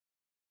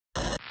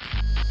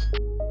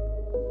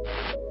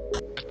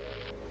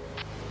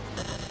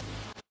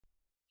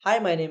Hi,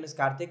 my name is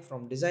Karthik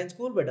from Design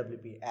School by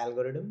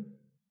Wpalgoridm.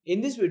 In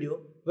this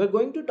video, we're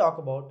going to talk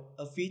about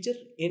a feature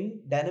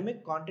in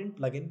dynamic content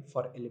plugin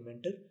for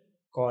Elementor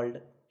called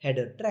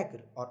Header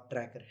Tracker or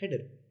Tracker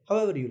Header,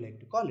 however you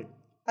like to call it.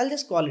 I'll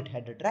just call it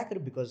Header Tracker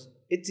because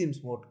it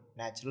seems more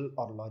natural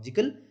or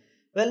logical.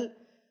 Well,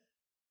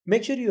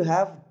 make sure you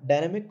have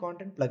dynamic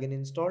content plugin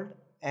installed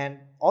and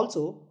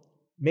also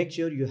make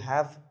sure you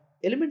have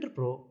Elementor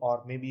Pro,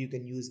 or maybe you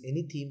can use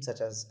any theme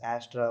such as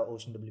Astra,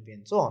 OceanWP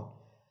and so on.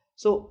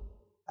 So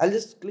I'll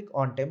just click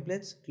on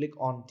templates, click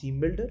on theme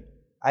builder.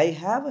 I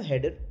have a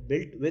header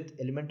built with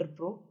Elementor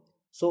Pro.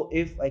 So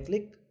if I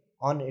click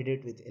on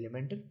edit with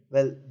Elementor,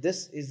 well,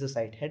 this is the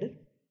site header.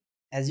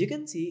 As you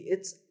can see,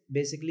 it's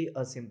basically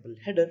a simple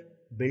header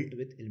built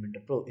with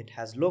Elementor Pro. It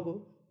has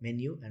logo,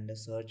 menu and a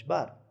search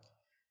bar.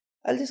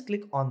 I'll just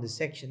click on this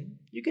section.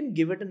 You can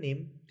give it a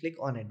name, click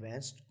on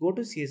advanced, go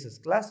to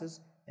CSS classes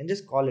and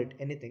just call it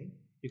anything.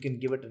 You can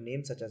give it a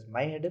name such as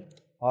my header,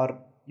 or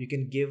you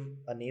can give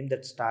a name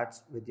that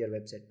starts with your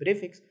website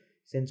prefix.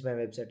 Since my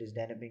website is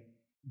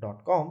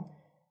dynamic.com,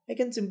 I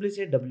can simply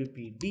say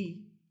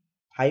wpd-header.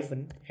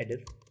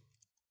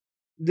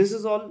 This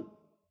is all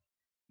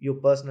your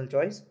personal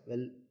choice.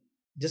 Well,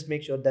 just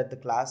make sure that the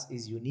class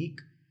is unique,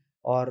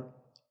 or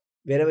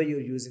wherever you're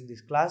using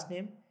this class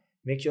name,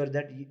 make sure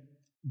that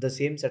the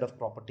same set of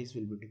properties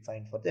will be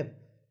defined for them,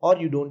 or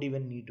you don't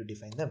even need to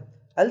define them.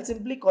 I'll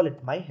simply call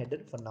it my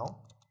header for now,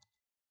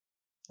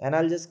 and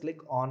I'll just click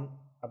on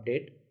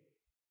update.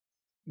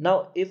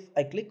 Now if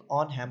I click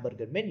on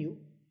hamburger menu,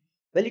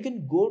 well, you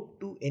can go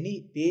to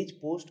any page,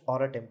 post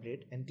or a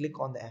template and click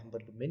on the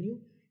hamburger menu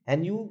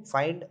and you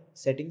find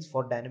settings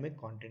for dynamic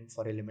content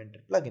for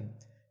Elementor plugin.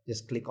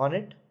 Just click on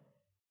it,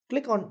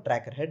 click on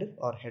tracker header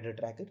or header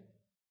tracker,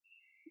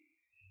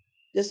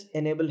 just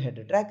enable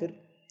header tracker,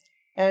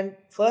 and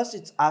first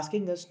it's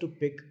asking us to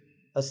pick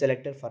a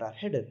selector for our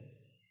header.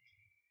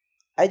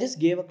 I just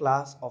gave a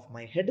class of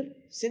my header.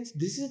 Since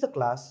this is the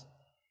class,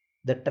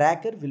 the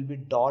tracker will be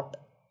dot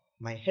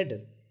my header.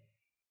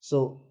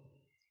 So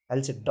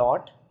I'll say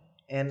dot,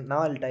 and now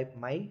I'll type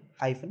my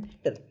hyphen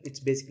header. It's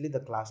basically the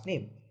class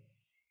name.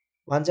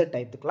 Once I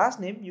type the class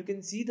name, you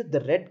can see that the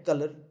red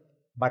color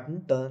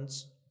button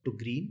turns to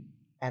green,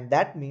 and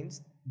that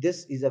means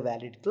this is a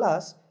valid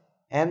class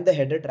and the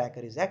header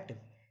tracker is active.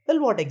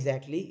 Well, what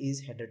exactly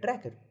is header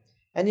tracker?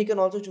 And you can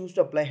also choose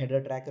to apply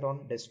header tracker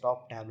on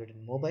desktop, tablet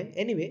and mobile.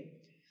 Anyway,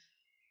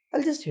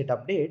 I'll just hit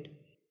update.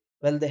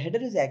 Well, the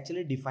header is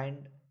actually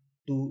defined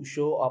to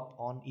show up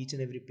on each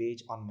and every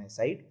page on my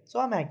site. So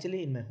I'm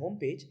actually in my home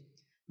page.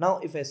 Now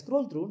if I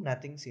scroll through,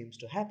 nothing seems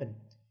to happen.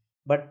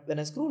 But when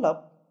I scroll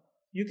up,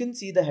 you can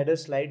see the header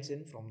slides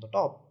in from the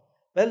top.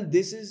 Well,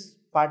 this is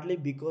partly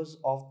because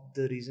of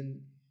the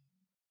reason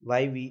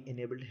why we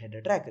enabled header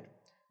tracker.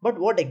 But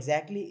what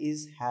exactly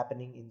is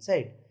happening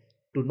inside?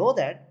 To know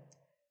that,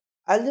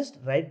 I'll just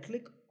right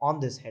click on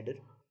this header.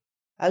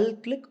 I'll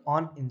click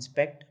on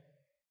inspect.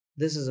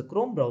 This is a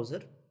Chrome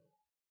browser.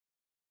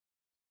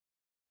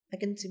 I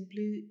can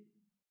simply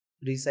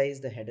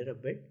resize the header a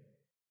bit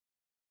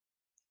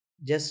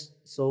just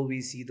so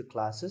we see the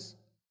classes.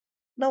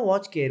 Now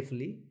watch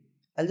carefully.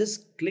 I'll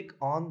just click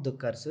on the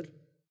cursor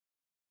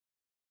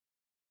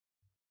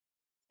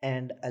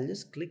and I'll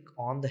just click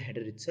on the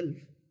header itself.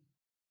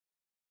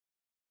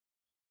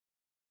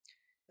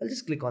 I'll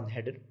just click on the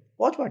header.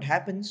 Watch what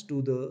happens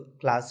to the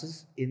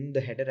classes in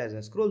the header as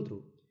I scroll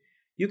through.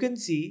 You can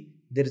see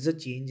there is a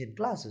change in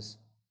classes,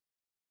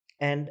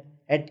 and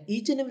at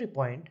each and every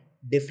point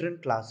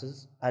different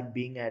classes are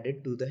being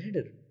added to the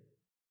header.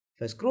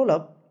 If I scroll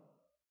up,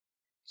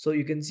 so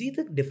you can see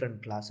the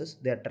different classes.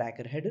 They are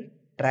tracker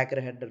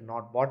header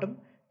not bottom,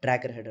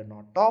 tracker header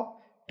not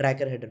top,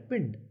 tracker header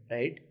pinned,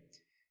 right?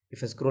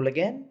 If I scroll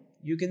again,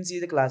 you can see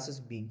the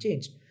classes being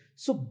changed.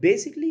 So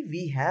basically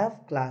we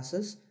have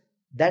classes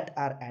that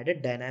are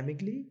added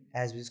dynamically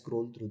as we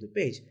scroll through the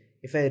page.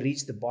 If I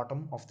reach the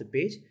bottom of the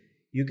page,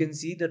 you can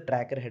see the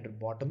tracker header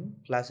bottom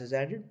class is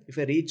added. If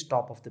I reach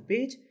top of the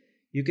page,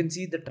 you can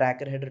see the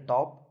tracker header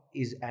top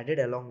is added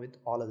along with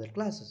all other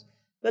classes.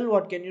 Well,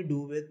 what can you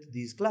do with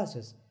these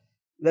classes?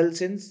 Well,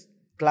 since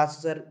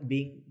classes are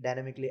being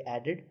dynamically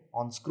added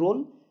on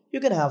scroll, you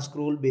can have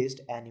scroll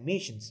based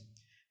animations.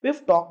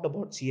 We've talked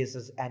about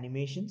CSS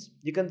animations.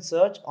 You can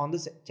search on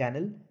this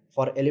channel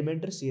for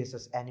Elementor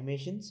CSS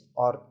animations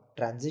or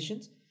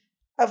transitions.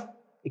 I've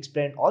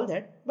explained all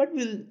that, but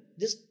we'll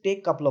just take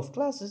a couple of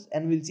classes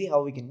and we'll see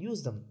how we can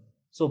use them.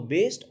 So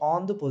based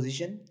on the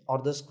position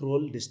or the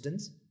scroll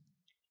distance,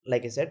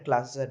 like I said,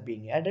 classes are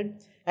being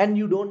added, and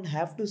you don't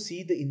have to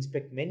see the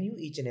inspect menu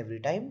each and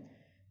every time.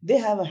 They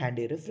have a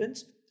handy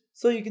reference,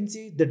 so you can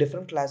see the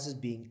different classes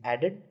being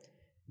added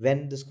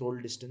when the scroll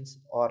distance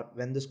or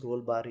when the scroll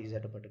bar is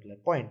at a particular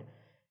point.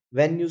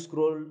 When you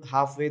scroll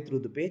halfway through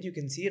the page, you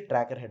can see a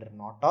tracker header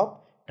not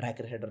top,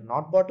 tracker header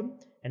not bottom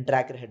and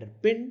tracker header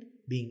pinned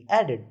being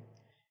added.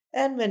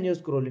 And when you're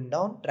scrolling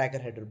down, tracker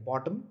header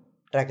bottom,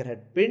 tracker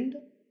header pinned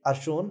are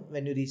shown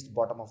when you reach the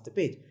bottom of the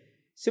page.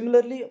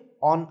 Similarly,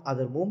 on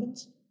other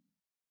movements,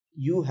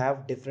 you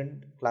have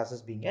different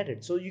classes being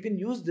added. So you can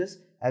use this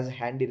as a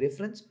handy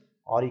reference,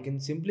 or you can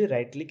simply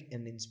right click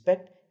and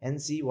inspect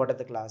and see what are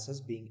the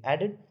classes being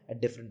added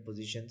at different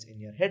positions in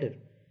your header,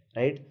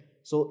 right?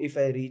 So if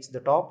I reach the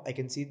top, I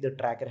can see the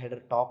tracker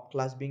header top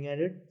class being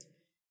added.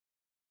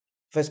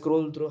 If I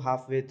scroll through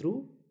halfway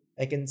through,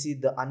 I can see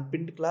the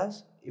unpinned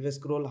class. If I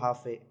scroll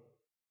halfway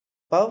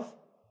above,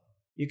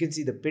 you can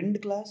see the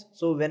pinned class.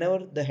 So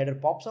whenever the header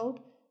pops out,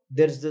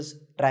 there's this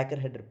tracker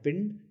header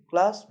pinned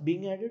class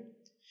being added,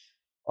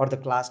 or the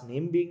class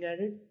name being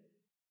added.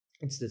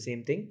 It's the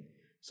same thing.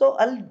 So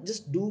I'll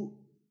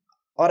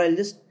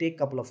just take a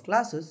couple of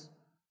classes.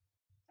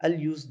 I'll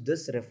use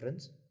this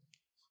reference.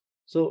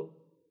 So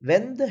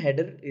when the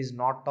header is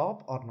not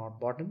top or not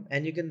bottom,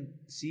 and you can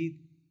see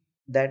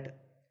that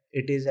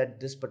it is at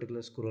this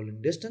particular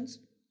scrolling distance,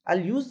 I'll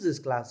use these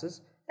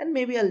classes and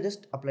maybe I'll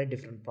just apply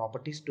different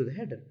properties to the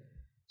header.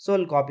 So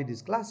I'll copy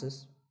these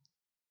classes.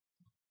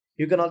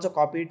 You can also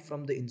copy it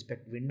from the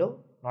inspect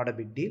window, not a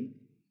big deal.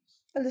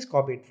 I'll just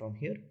copy it from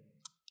here.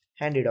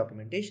 Handy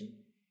documentation.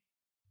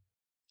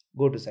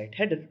 Go to site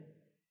header.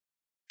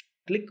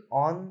 Click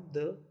on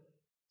the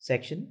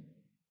section.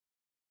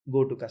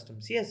 Go to custom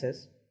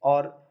CSS,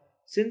 or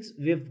since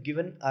we've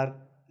given our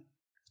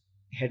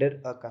header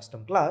a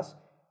custom class,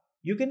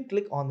 you can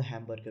click on the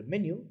hamburger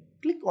menu,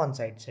 click on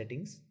site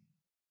settings,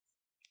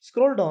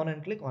 scroll down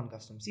and click on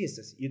custom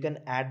CSS. You can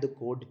add the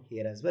code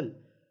here as well.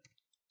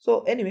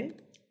 So anyway,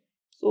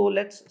 so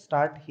let's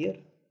start here.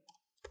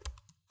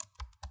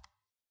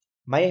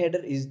 My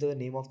header is the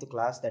name of the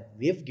class that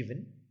we've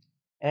given,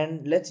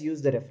 and let's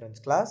use the reference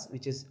class,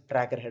 which is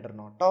tracker header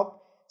not top.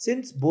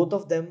 Since both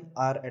of them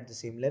are at the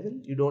same level,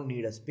 you don't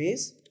need a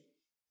space.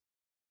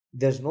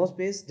 There's no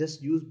space,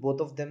 just use both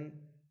of them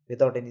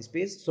without any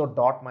space. So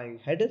dot my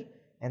header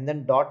and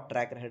then dot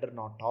tracker header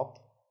not top.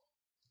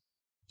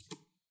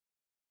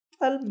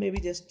 I'll maybe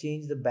just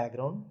change the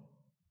background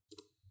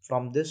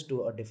from this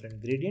to a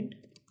different gradient.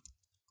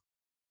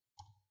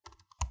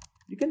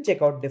 You can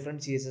check out different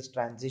CSS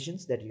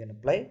transitions that you can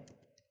apply.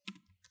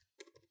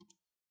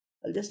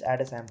 I'll just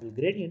add a sample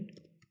gradient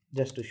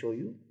just to show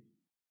you,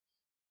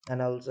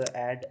 and I'll also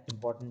add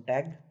important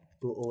tag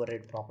to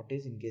override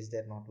properties in case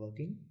they're not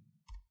working.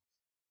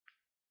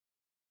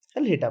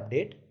 I'll hit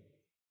update.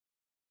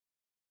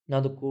 Now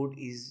the code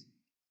is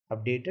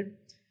updated.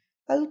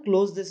 I'll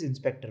close this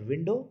inspector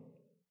window.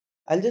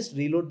 I'll just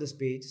reload this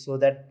page so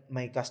that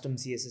my custom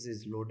CSS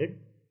is loaded.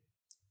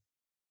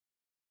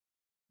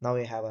 Now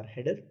we have our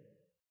header,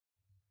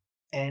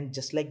 and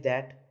just like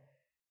that,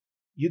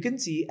 you can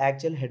see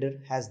actual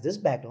header has this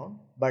background,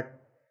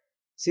 but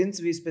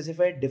since we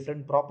specified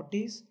different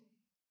properties,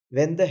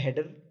 when the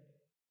header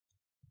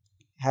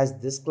has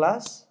this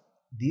class,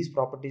 these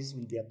properties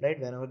will be applied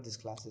whenever this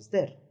class is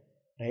there,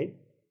 right?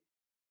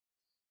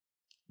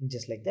 And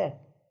just like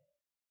that.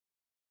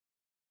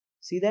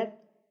 See that?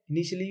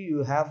 Initially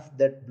you have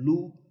that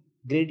blue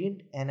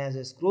gradient, and as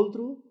I scroll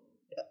through,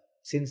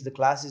 since the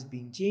class is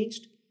being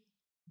changed,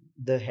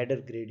 the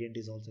header gradient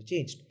is also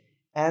changed.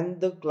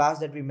 And the class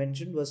that we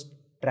mentioned was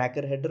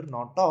tracker header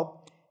not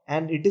top,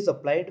 and it is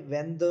applied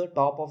when the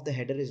top of the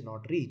header is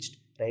not reached,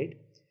 right?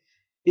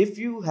 If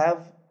you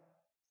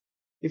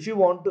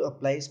want to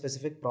apply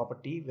specific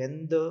property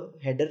when the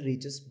header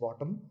reaches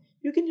bottom,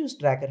 you can use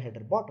tracker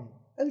header bottom.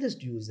 I'll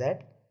just use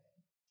that.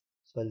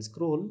 So I'll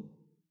scroll.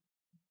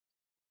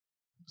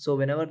 So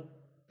whenever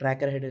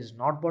tracker header is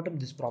not bottom,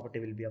 this property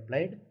will be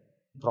applied.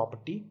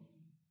 Property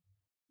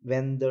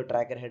when the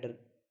tracker header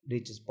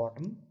reaches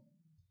bottom.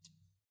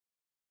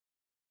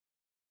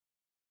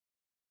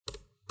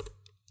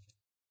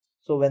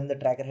 So when the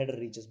tracker header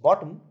reaches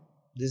bottom,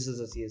 this is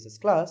a CSS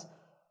class.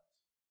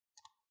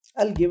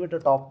 I'll give it a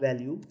top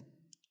value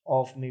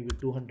of maybe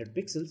 200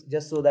 pixels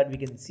just so that we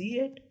can see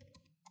it.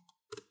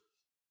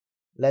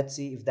 Let's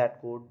see if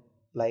that code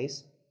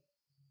applies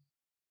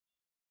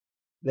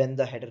when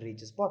the header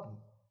reaches bottom.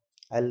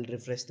 I'll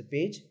refresh the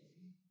page.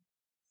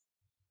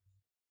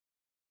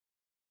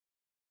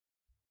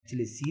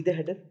 Actually see the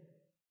header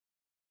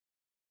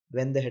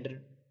when the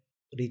header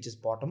reaches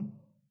bottom.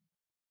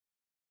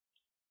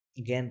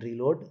 Again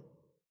reload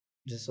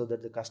just so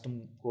that the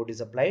custom code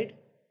is applied.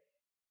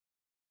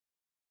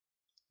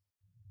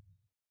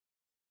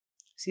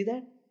 See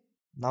that?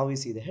 Now we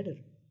see the header.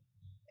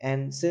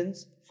 And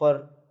since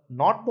for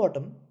not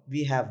bottom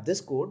we have this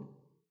code,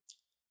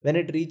 when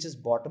it reaches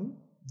bottom,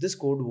 this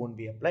code won't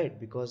be applied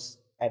because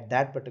at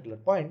that particular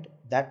point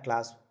that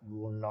class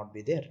will not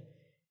be there.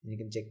 And you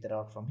can check that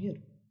out from here,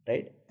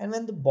 right? And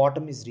when the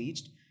bottom is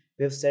reached,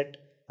 we have set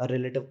a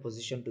relative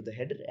position to the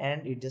header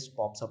and it just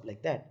pops up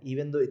like that.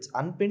 Even though it's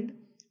unpinned,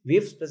 we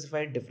have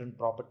specified different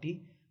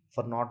property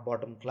for not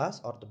bottom class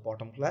or the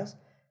bottom class,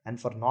 and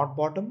for not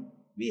bottom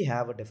we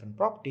have a different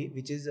property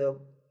which is a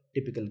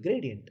typical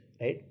gradient,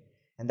 right?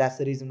 And that's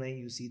the reason why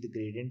you see the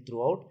gradient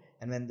throughout.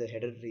 And when the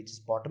header reaches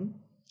bottom,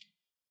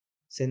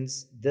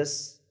 since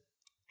this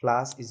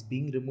class is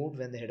being removed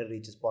when the header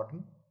reaches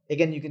bottom,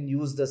 again you can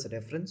use this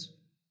reference,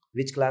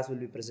 which class will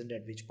be present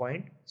at which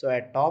point. So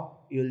at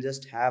top you'll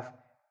just have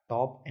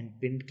top and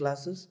pinned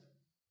classes,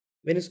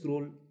 When you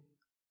scroll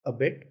a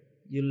bit,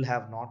 you'll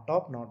have not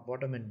top, not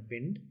bottom, and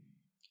pinned.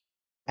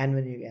 And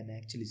when you can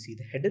actually see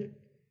the header,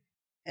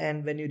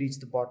 and when you reach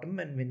the bottom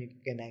and when you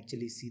can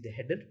actually see the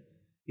header,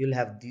 you'll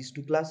have these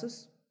two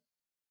classes,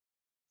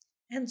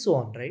 and so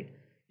on, right?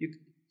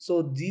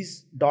 So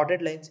these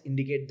dotted lines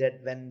indicate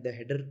that when the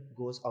header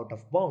goes out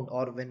of bound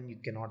or when you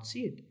cannot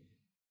see it,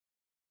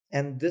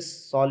 and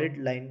this solid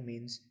line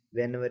means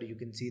whenever you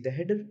can see the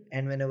header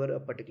and whenever a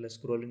particular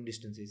scrolling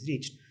distance is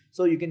reached.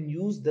 So you can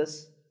use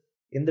this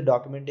in the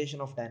documentation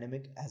of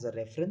dynamic as a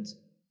reference,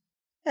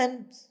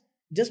 and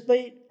just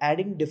by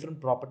adding different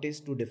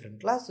properties to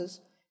different classes,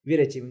 we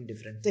are achieving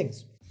different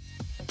things.